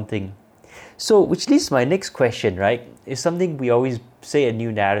is daunting. So, which leads to my next question, right? Is something we always say a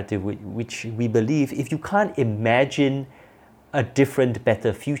new narrative, which we believe if you can't imagine a different,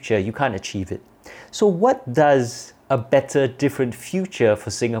 better future, you can't achieve it. So what does a better, different future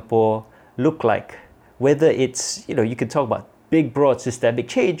for Singapore look like? Whether it's, you can talk about big, broad systemic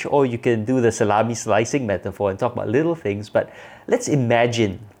change, or you can do the salami slicing metaphor and talk about little things. But let's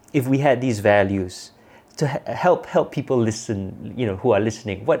imagine if we had these values to help people listen, who are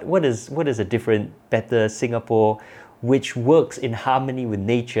listening. What is a different, better Singapore which works in harmony with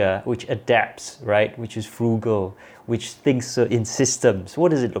nature, which adapts, right? Which is frugal, which thinks in systems.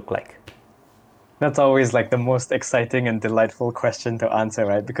 What does it look like? That's always like the most exciting and delightful question to answer,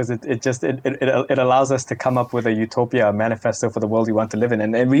 right? Because it allows us to come up with a utopia, a manifesto for the world we want to live in.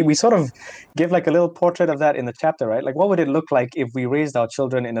 And we sort of give like a little portrait of that in the chapter, right? Like, what would it look like if we raised our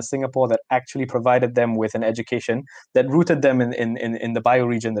children in a Singapore that actually provided them with an education that rooted them in the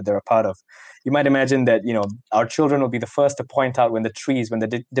bioregion that they're a part of? You might imagine that, our children will be the first to point out when the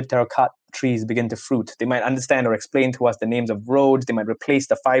dipterocarp trees begin to fruit. They might understand or explain to us the names of roads. They might replace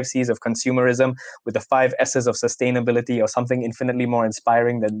the 5 C's of consumerism with the 5 S's of sustainability, or something infinitely more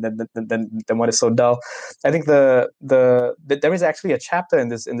inspiring than what is so dull. I think there is actually a chapter in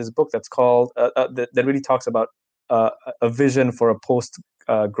this book that's called that really talks about a vision for a post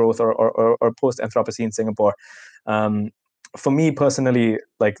growth or post Anthropocene Singapore. For me personally,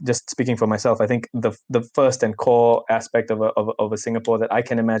 like just speaking for myself, I think the first and core aspect of a Singapore that I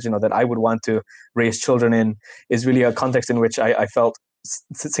can imagine, or that I would want to raise children in, is really a context in which I felt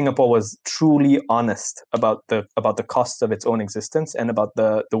Singapore was truly honest about the costs of its own existence, and about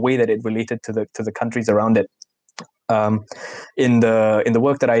the way that it related to the countries around it. In the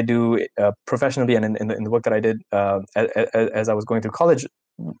work that I do professionally, and in the work that I did as I was going through college,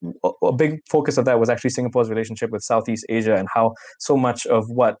 a big focus of that was actually Singapore's relationship with Southeast Asia, and how so much of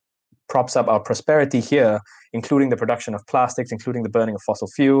what props up our prosperity here, including the production of plastics, including the burning of fossil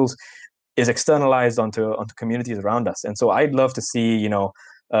fuels, is externalized onto communities around us. And so I'd love to see,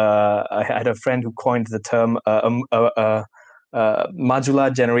 I had a friend who coined the term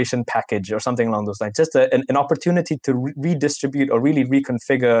modular generation package, or something along those lines, just an opportunity to redistribute or really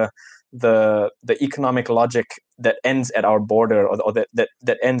reconfigure the economic logic that ends at our border, or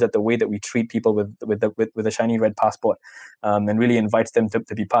that ends at the way that we treat people with a shiny red passport, and really invites them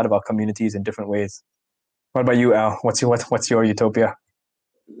to be part of our communities in different ways. What about you, Al? What's your utopia?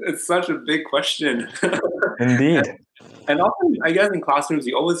 It's such a big question. Indeed. And often, I guess, in classrooms,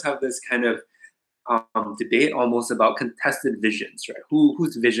 you always have this kind of debate almost about contested visions, right?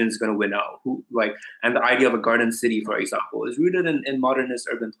 Whose vision is going to win out? And the idea of a garden city, for example, is rooted in modernist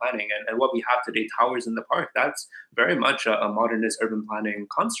urban planning, and what we have today, towers in the park, that's very much a modernist urban planning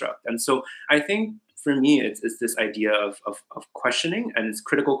construct. And so I think for me, it's this idea of questioning, and it's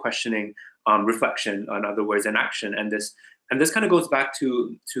critical questioning, reflection, in other words, and action. And this kind of goes back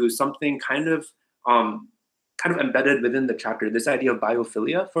to something kind of embedded within the chapter, this idea of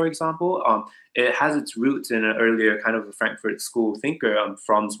biophilia, for example. It has its roots in an earlier kind of a Frankfurt School thinker,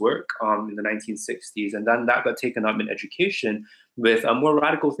 Fromm's work in the 1960s. And then that got taken up in education with a more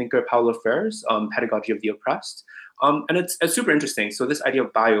radical thinker, Paulo Freire's Pedagogy of the Oppressed. And it's super interesting. So this idea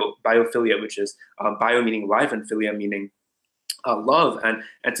of biophilia, which is bio meaning life and philia meaning love, and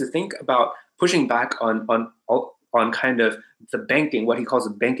to think about pushing back on kind of the banking, what he calls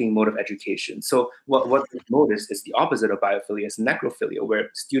the banking mode of education. So what we've noticed is the opposite of biophilia, is necrophilia, where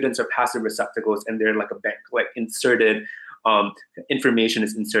students are passive receptacles and they're like a bank, like inserted information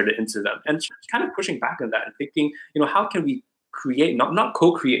is inserted into them, and kind of pushing back on that and thinking, how can we create, not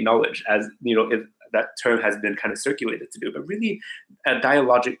co-create knowledge, as if that term has been kind of circulated to do, but really a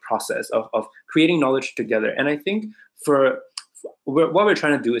dialogic process of creating knowledge together. And I think what we're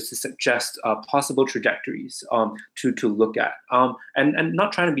trying to do is to suggest possible trajectories to look at, and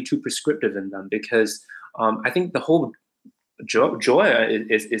not trying to be too prescriptive in them, because I think the whole joy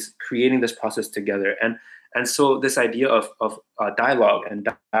is creating this process together. And so this idea of dialogue and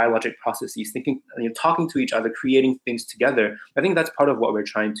dialogic processes, thinking, talking to each other, creating things together, I think that's part of what we're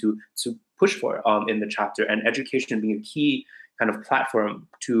trying to push for in the chapter, and education being a key kind of platform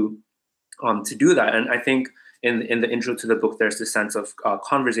to do that. And I think in the intro to the book, there's this sense of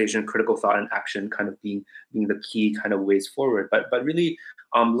conversation, critical thought, and action kind of being the key kind of ways forward. But really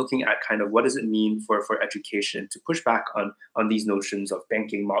looking at kind of what does it mean for education to push back on these notions of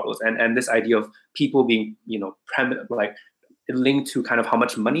banking models, and this idea of people being linked to kind of how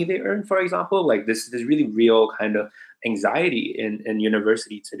much money they earn, for example. Like this really real kind of anxiety in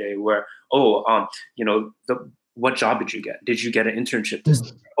university today, where what job did you get? Did you get an internship this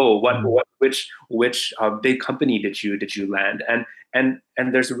year? Which big company did you land?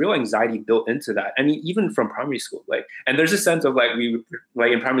 And there's a real anxiety built into that. I mean, even from primary school, and there's a sense of we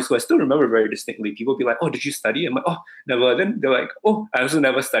in primary school, I still remember very distinctly, people be like, "Oh, did you study?" I'm like, "Oh, never." Then they're like, "Oh, I also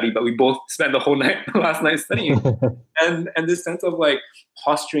never studied, but we both spent the whole last night studying." and this sense of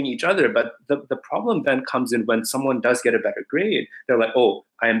posturing each other. But the problem then comes in when someone does get a better grade. They're like, "Oh,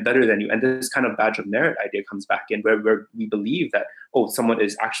 I am better than you," and this kind of badge of merit idea comes back in, where we believe that, oh, someone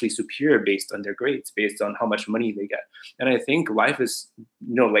is actually superior based on their grades, based on how much money they get. And I think life is,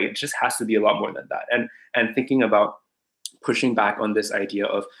 it just has to be a lot more than that. And thinking about pushing back on this idea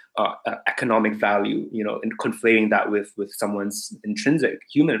of economic value, and conflating that with someone's intrinsic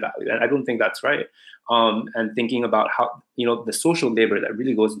human value. And I don't think that's right. And thinking about how, the social labor that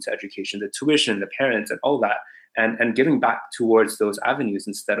really goes into education, the tuition, the parents, and all that, and giving back towards those avenues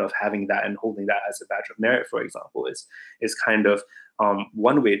instead of having that and holding that as a badge of merit, for example, is kind of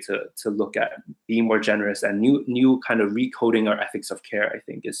one way to look at being more generous, and new kind of recoding our ethics of care, I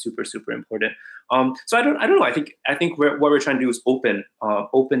think, is super, super important. So I don't know. I think what we're trying to do is open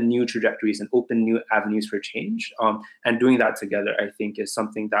new trajectories and open new avenues for change. And doing that together, I think, is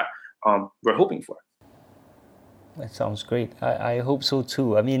something that we're hoping for. That sounds great. I hope so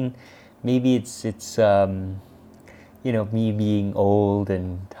too. I mean, maybe it's me being old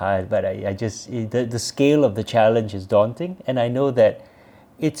and tired, but I just, the scale of the challenge is daunting, and I know that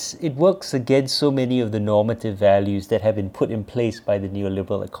it works against so many of the normative values that have been put in place by the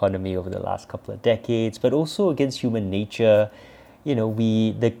neoliberal economy over the last couple of decades, but also against human nature.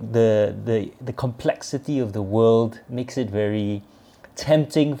 The complexity of the world makes it very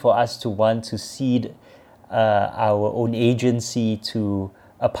tempting for us to want to cede our own agency to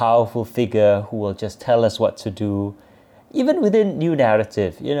a powerful figure who will just tell us what to do. Even within New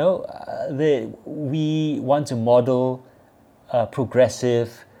Narrative, we want to model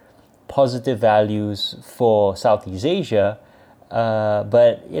progressive, positive values for Southeast Asia.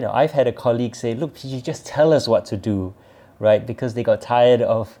 But I've had a colleague say, "Look, you just tell us what to do," right? Because they got tired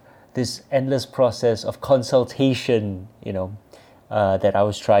of this endless process of consultation, that I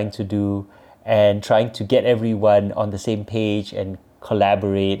was trying to do, and trying to get everyone on the same page and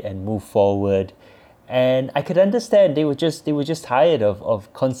collaborate and move forward. And I could understand they were just tired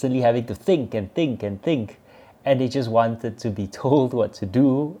of constantly having to think, and they just wanted to be told what to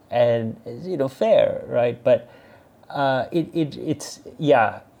do, and fair, right? But it's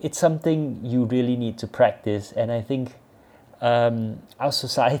something you really need to practice, and I think our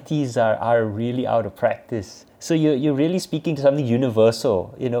societies are really out of practice. So you're really speaking to something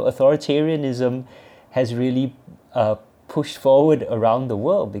universal. Authoritarianism has really pushed forward around the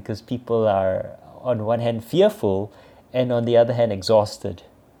world because people are, on one hand, fearful, and on the other hand, exhausted.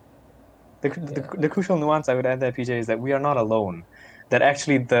 The crucial nuance I would add there, PJ, is that we are not alone. That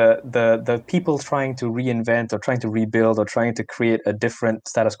actually the people trying to reinvent or trying to rebuild or trying to create a different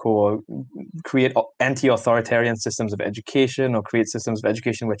status quo, or create anti-authoritarian systems of education, or create systems of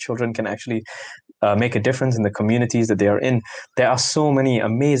education where children can actually make a difference in the communities that they are in. There are so many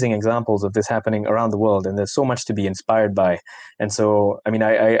amazing examples of this happening around the world, and there's so much to be inspired by. And so, I mean,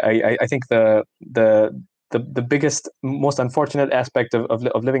 I think the biggest, most unfortunate aspect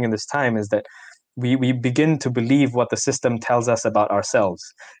of living in this time is that we begin to believe what the system tells us about ourselves.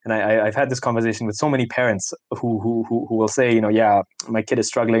 And I've had this conversation with so many parents who will say, yeah, my kid is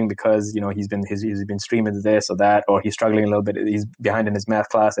struggling because he's been streaming this or that, or he's struggling a little bit, he's behind in his math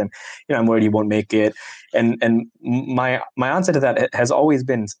class, and I'm worried he won't make it. And my answer to that has always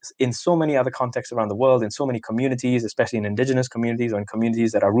been, in so many other contexts around the world, in so many communities, especially in indigenous communities or in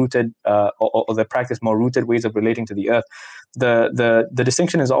communities that are rooted or that practice more rooted ways of relating to the earth, the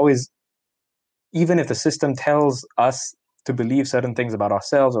distinction is always, even if the system tells us to believe certain things about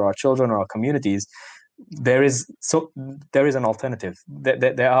ourselves or our children or our communities, there is an alternative.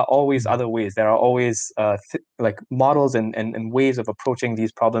 There are always other ways. There are always like models and ways of approaching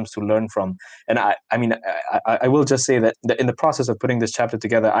these problems to learn from. And I will just say that in the process of putting this chapter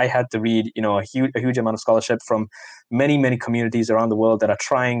together, I had to read a huge amount of scholarship from many communities around the world that are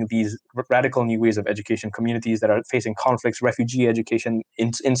trying these radical new ways of education, communities that are facing conflicts, refugee education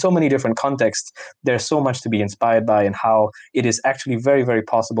in so many different contexts. There's so much to be inspired by, and how it is actually very, very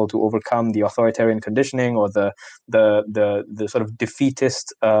possible to overcome the authoritarian conditioning or the sort of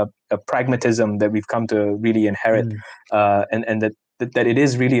defeatist pragmatism that we've come to really inherit, and that it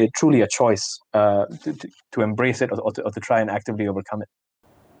is really truly a choice to embrace it or to try and actively overcome it.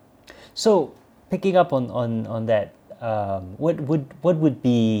 So picking up on that, what would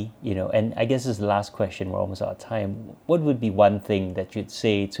be, and I guess this is the last question, we're almost out of time, what would be one thing that you'd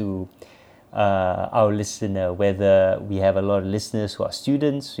say to our listener, whether we have a lot of listeners who are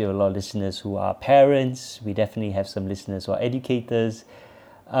students, we have a lot of listeners who are parents, we definitely have some listeners who are educators.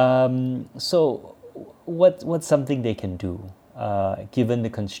 So what's something they can do, given the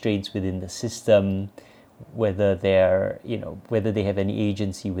constraints within the system, whether whether they have any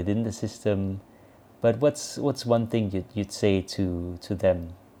agency within the system, but what's one thing you'd say to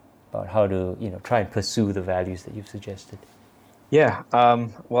them about how to try and pursue the values that you've suggested? Yeah,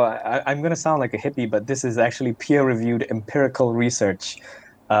 well, I'm going to sound like a hippie, but this is actually peer-reviewed empirical research.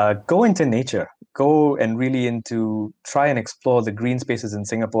 Go into nature. Go and really try and explore the green spaces in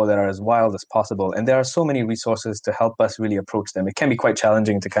Singapore that are as wild as possible. And there are so many resources to help us really approach them. It can be quite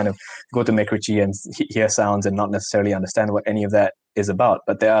challenging to kind of go to MacRitchie and hear sounds and not necessarily understand what any of that is about.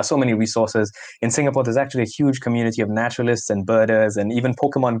 But there are so many resources. In Singapore, there's actually a huge community of naturalists and birders and even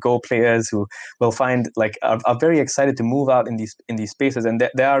Pokemon Go players who will find are very excited to move out in these spaces. And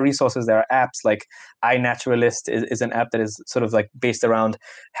there are resources, there are apps like iNaturalist is an app that is sort of like based around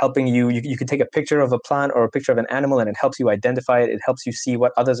helping you can take a picture of a plant or a picture of an animal, and it helps you identify it. It helps you see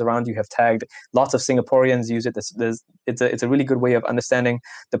what others around you have tagged. Lots of Singaporeans use it. It's a really good way of understanding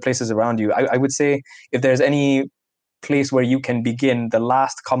the places around you. I would say, if there's any place where you can begin, the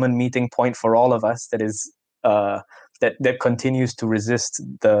last common meeting point for all of us that is that continues to resist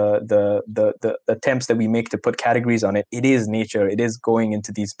the attempts that we make to put categories on it. It is nature. It is going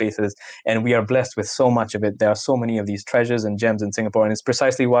into these spaces, and we are blessed with so much of it. There are so many of these treasures and gems in Singapore, and it's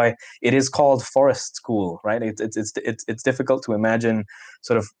precisely why it is called forest school, right? It's difficult to imagine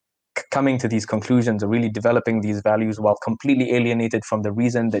sort of coming to these conclusions or really developing these values while completely alienated from the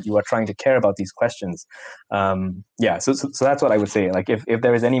reason that you are trying to care about these questions. So that's what I would say. Like, if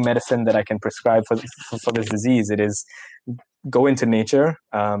there is any medicine that I can prescribe for this disease, it is go into nature.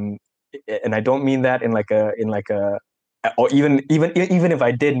 And I don't mean that in like a or even if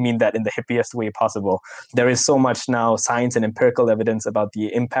I did mean that in the hippiest way possible. There is so much now science and empirical evidence about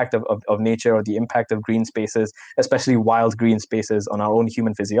the impact of nature, or the impact of green spaces, especially wild green spaces, on our own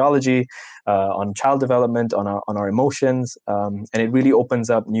human physiology, on child development, on our emotions, and it really opens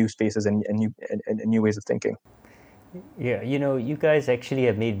up new spaces and new ways of thinking. Yeah, you guys actually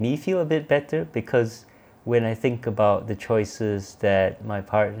have made me feel a bit better, because when I think about the choices that my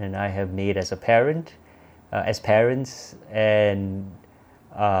partner and I have made as parents, and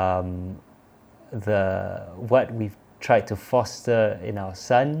what we've tried to foster in our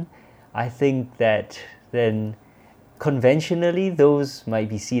son, I think that then conventionally those might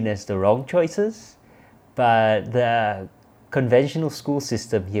be seen as the wrong choices, but the conventional school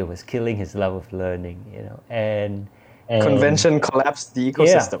system here was killing his love of learning, and convention collapsed the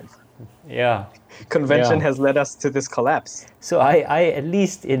ecosystem. Yeah. Convention has led us to this collapse. So I at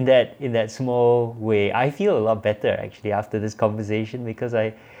least in that small way, I feel a lot better actually after this conversation, because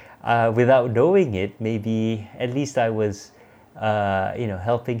I, without knowing it, maybe at least I was,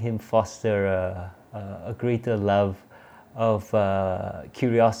 helping him foster a greater love of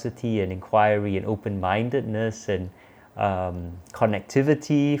curiosity and inquiry and open-mindedness, and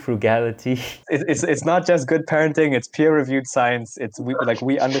connectivity, frugality. It's not just good parenting, it's peer-reviewed science.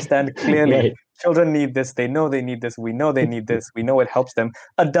 We understand clearly. Right. Children need this, they know they need this, we know they need this, we know it helps them.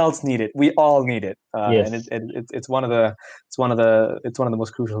 Adults need it, we all need it. Yes. And it's one of the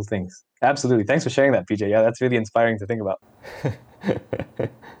most crucial things. Absolutely. Thanks for sharing that, PJ. Yeah, that's really inspiring to think about.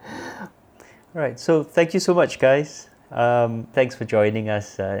 All right, so thank you so much, guys. Thanks for joining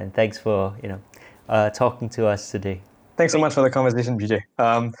us, and thanks for talking to us today. Thanks so much for the conversation, PJ.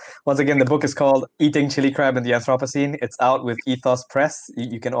 Once again, the book is called Eating Chili Crab in the Anthropocene. It's out with Ethos Press.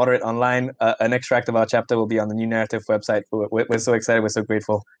 You can order it online. An extract of our chapter will be on the New Narrative website. We're so excited. We're so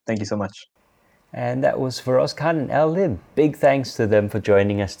grateful. Thank you so much. And that was Feroz Khan and Al Lim. Big thanks to them for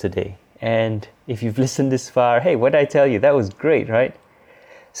joining us today. And if you've listened this far, hey, what did I tell you? That was great, right?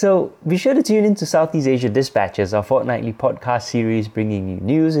 So be sure to tune in to Southeast Asia Dispatches, our fortnightly podcast series bringing you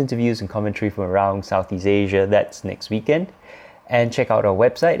news, interviews, and commentary from around Southeast Asia. That's next weekend. And check out our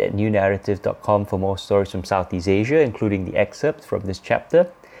website at newnarrative.com for more stories from Southeast Asia, including the excerpts from this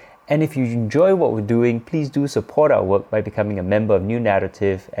chapter. And if you enjoy what we're doing, please do support our work by becoming a member of New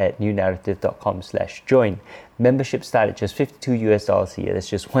Narrative at newnarrative.com/join. Memberships start at just $52 a year. That's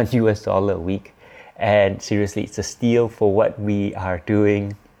just $1 a week. And seriously, it's a steal for what we are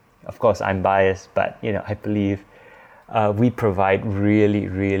doing. Of course, I'm biased, but I believe we provide really,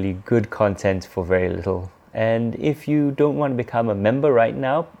 really good content for very little. And if you don't want to become a member right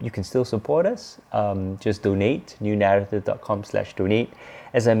now, you can still support us. Just donate, newnarrative.com/donate.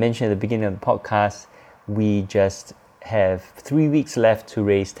 As I mentioned at the beginning of the podcast, we just have 3 weeks left to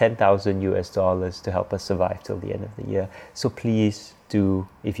raise $10,000 to help us survive till the end of the year. So please do,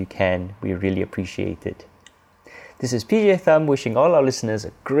 if you can. We really appreciate it. This is PJ Thum wishing all our listeners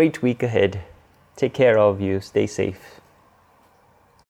a great week ahead. Take care, all of you. Stay safe.